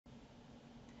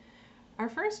Our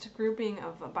first grouping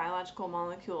of biological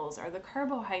molecules are the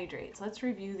carbohydrates. Let's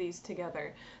review these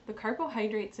together. The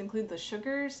carbohydrates include the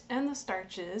sugars and the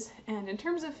starches, and in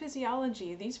terms of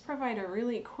physiology, these provide a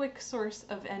really quick source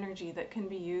of energy that can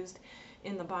be used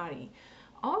in the body.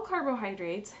 All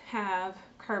carbohydrates have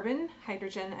carbon,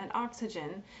 hydrogen, and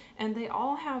oxygen, and they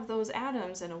all have those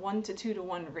atoms in a 1 to 2 to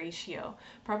 1 ratio.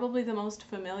 Probably the most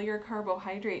familiar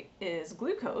carbohydrate is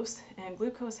glucose, and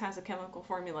glucose has a chemical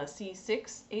formula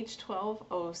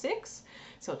C6H12O6,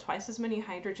 so twice as many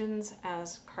hydrogens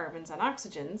as carbons and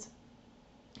oxygens.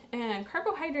 And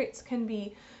carbohydrates can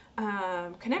be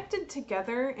connected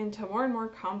together into more and more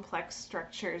complex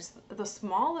structures. The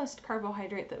smallest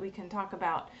carbohydrate that we can talk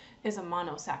about is a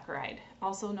monosaccharide,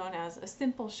 also known as a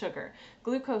simple sugar.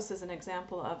 Glucose is an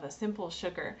example of a simple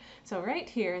sugar. So right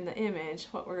here in the image,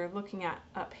 what we're looking at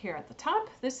up here at the top,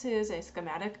 this is a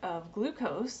schematic of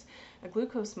glucose, a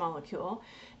glucose molecule.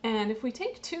 And if we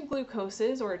take two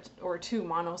glucoses or two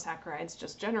monosaccharides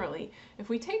just generally, if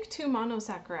we take two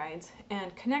monosaccharides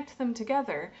and connect them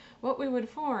together, what we would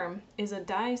form is a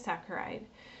disaccharide.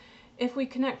 If we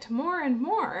connect more and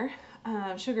more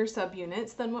sugar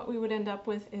subunits, then what we would end up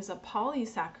with is a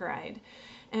polysaccharide.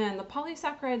 And the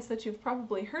polysaccharides that you've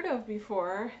probably heard of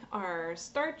before are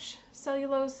starch,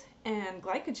 cellulose, and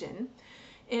glycogen.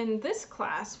 In this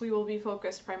class, we will be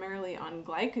focused primarily on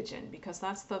glycogen because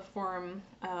that's the form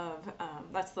of,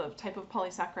 that's the type of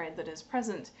polysaccharide that is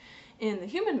present in the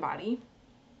human body.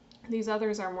 These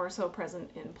others are more so present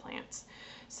in plants.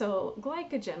 So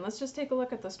glycogen, let's just take a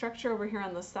look at the structure over here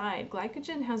on the side.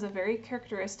 Glycogen has a very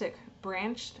characteristic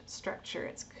branched structure.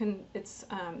 It's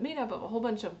made up of a whole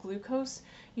bunch of glucose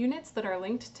units that are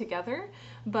linked together,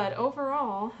 but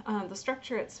overall the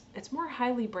structure, it's more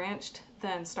highly branched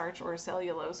than starch or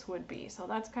cellulose would be. So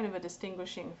that's kind of a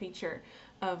distinguishing feature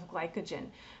of glycogen.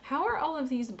 How are all of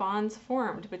these bonds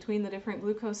formed between the different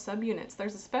glucose subunits?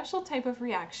 There's a special type of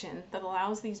reaction that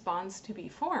allows these bonds to be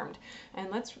formed,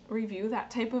 and let's review that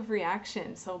type of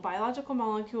reaction. So biological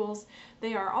molecules,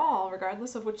 they are all,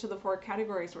 regardless of which of the four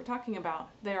categories we're talking about,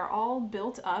 they are all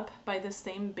built up by the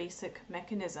same basic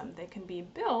mechanism. They can be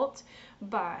built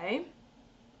by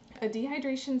a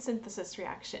dehydration synthesis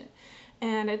reaction.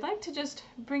 And I'd like to just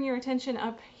bring your attention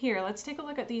up here. Let's take a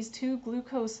look at these two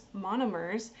glucose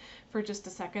monomers for just a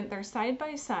second. They're side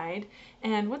by side,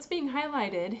 and what's being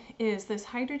highlighted is this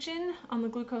hydrogen on the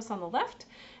glucose on the left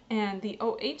and the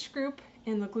OH group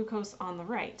in the glucose on the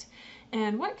right.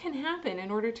 And what can happen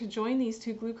in order to join these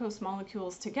two glucose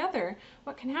molecules together,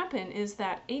 what can happen is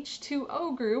that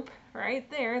H2O group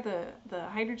right there, the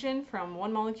hydrogen from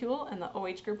one molecule and the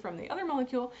OH group from the other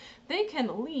molecule, they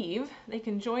can leave, they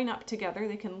can join up together,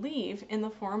 they can leave in the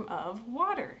form of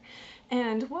water.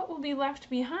 And what will be left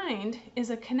behind is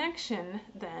a connection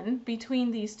then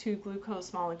between these two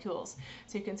glucose molecules.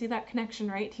 So you can see that connection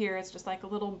right here. It's just like a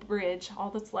little bridge. All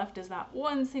that's left is that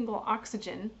one single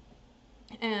oxygen.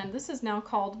 And this is now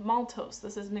called maltose.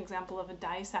 This is an example of a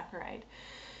disaccharide.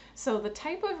 So the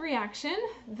type of reaction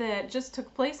that just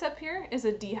took place up here is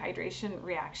a dehydration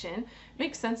reaction.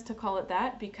 Makes sense to call it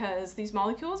that because these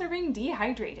molecules are being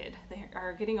dehydrated. They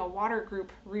are getting a water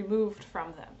group removed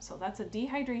from them. So that's a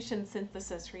dehydration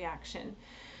synthesis reaction.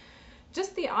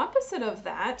 Just the opposite of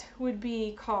that would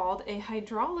be called a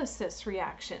hydrolysis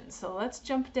reaction. So let's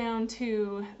jump down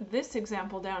to this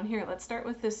example down here. Let's start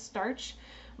with this starch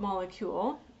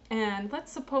molecule, and let's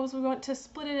suppose we want to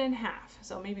split it in half,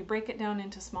 so maybe break it down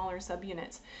into smaller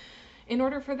subunits. In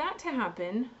order for that to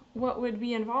happen, what would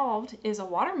be involved is a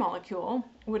water molecule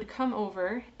would come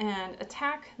over and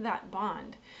attack that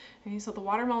bond. Okay, so the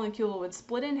water molecule would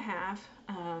split in half,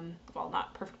 well,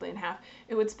 not perfectly in half,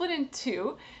 it would split in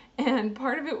two, and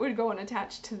part of it would go and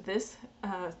attach to this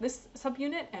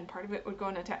subunit, and part of it would go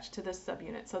and attach to this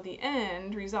subunit. So the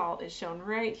end result is shown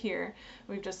right here.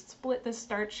 We've just split this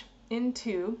starch in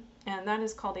two, and that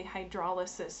is called a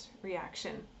hydrolysis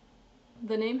reaction.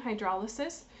 The name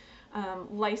hydrolysis,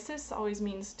 lysis always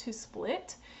means to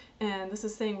split, and this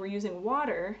is saying we're using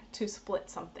water to split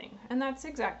something, and that's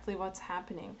exactly what's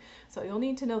happening. So you'll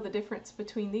need to know the difference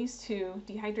between these two,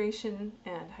 dehydration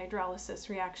and hydrolysis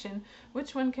reaction,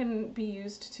 which one can be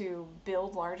used to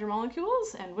build larger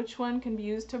molecules and which one can be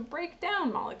used to break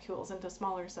down molecules into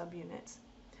smaller subunits.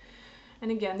 And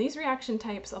again, these reaction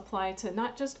types apply to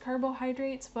not just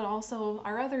carbohydrates, but also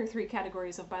our other three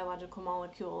categories of biological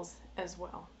molecules as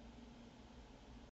well.